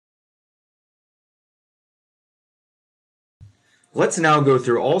Let's now go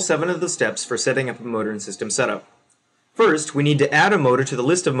through all 7 of the steps for setting up a motor in System Setup. First, we need to add a motor to the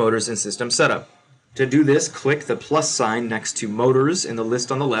list of motors in System Setup. To do this, click the plus sign next to Motors in the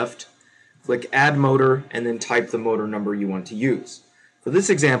list on the left, click Add Motor, and then type the motor number you want to use. For this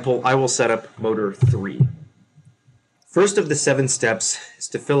example, I will set up motor 3. First of the 7 steps is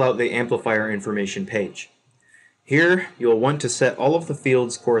to fill out the amplifier information page. Here, you will want to set all of the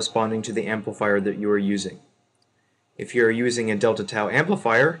fields corresponding to the amplifier that you are using. If you are using a delta tau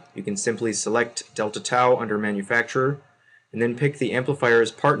amplifier, you can simply select delta tau under manufacturer and then pick the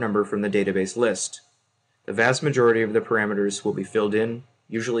amplifier's part number from the database list. The vast majority of the parameters will be filled in.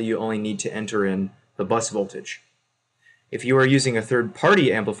 Usually you only need to enter in the bus voltage. If you are using a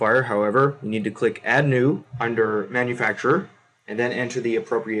third-party amplifier, however, you need to click Add New under manufacturer and then enter the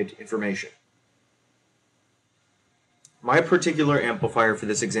appropriate information. My particular amplifier for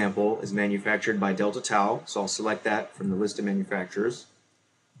this example is manufactured by Delta Tau, so I'll select that from the list of manufacturers.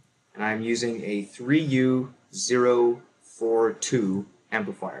 And I'm using a 3U042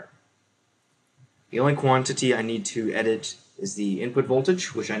 amplifier. The only quantity I need to edit is the input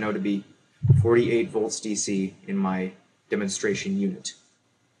voltage, which I know to be 48 volts DC in my demonstration unit.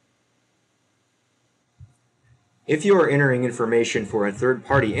 If you are entering information for a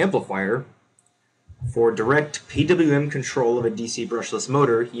third-party amplifier, for direct PWM control of a DC brushless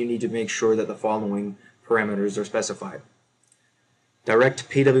motor, you need to make sure that the following parameters are specified. Direct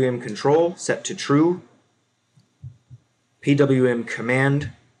PWM control set to true. PWM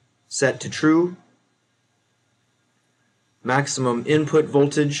command set to true. Maximum input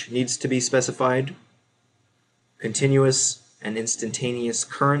voltage needs to be specified. Continuous and instantaneous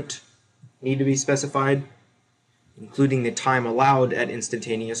current need to be specified, including the time allowed at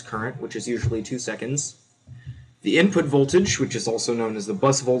instantaneous current, which is usually 2 seconds. The input voltage, which is also known as the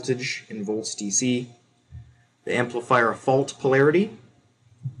bus voltage in volts DC. The amplifier fault polarity.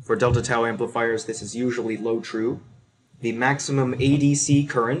 For delta tau amplifiers, this is usually low true. The maximum ADC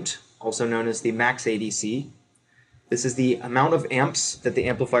current, also known as the max ADC. This is the amount of amps that the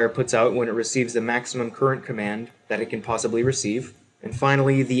amplifier puts out when it receives the maximum current command that it can possibly receive. And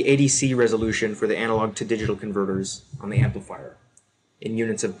finally, the ADC resolution for the analog to digital converters on the amplifier in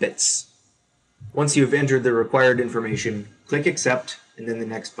units of bits. Once you have entered the required information, click Accept and then the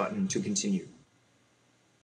Next button to continue.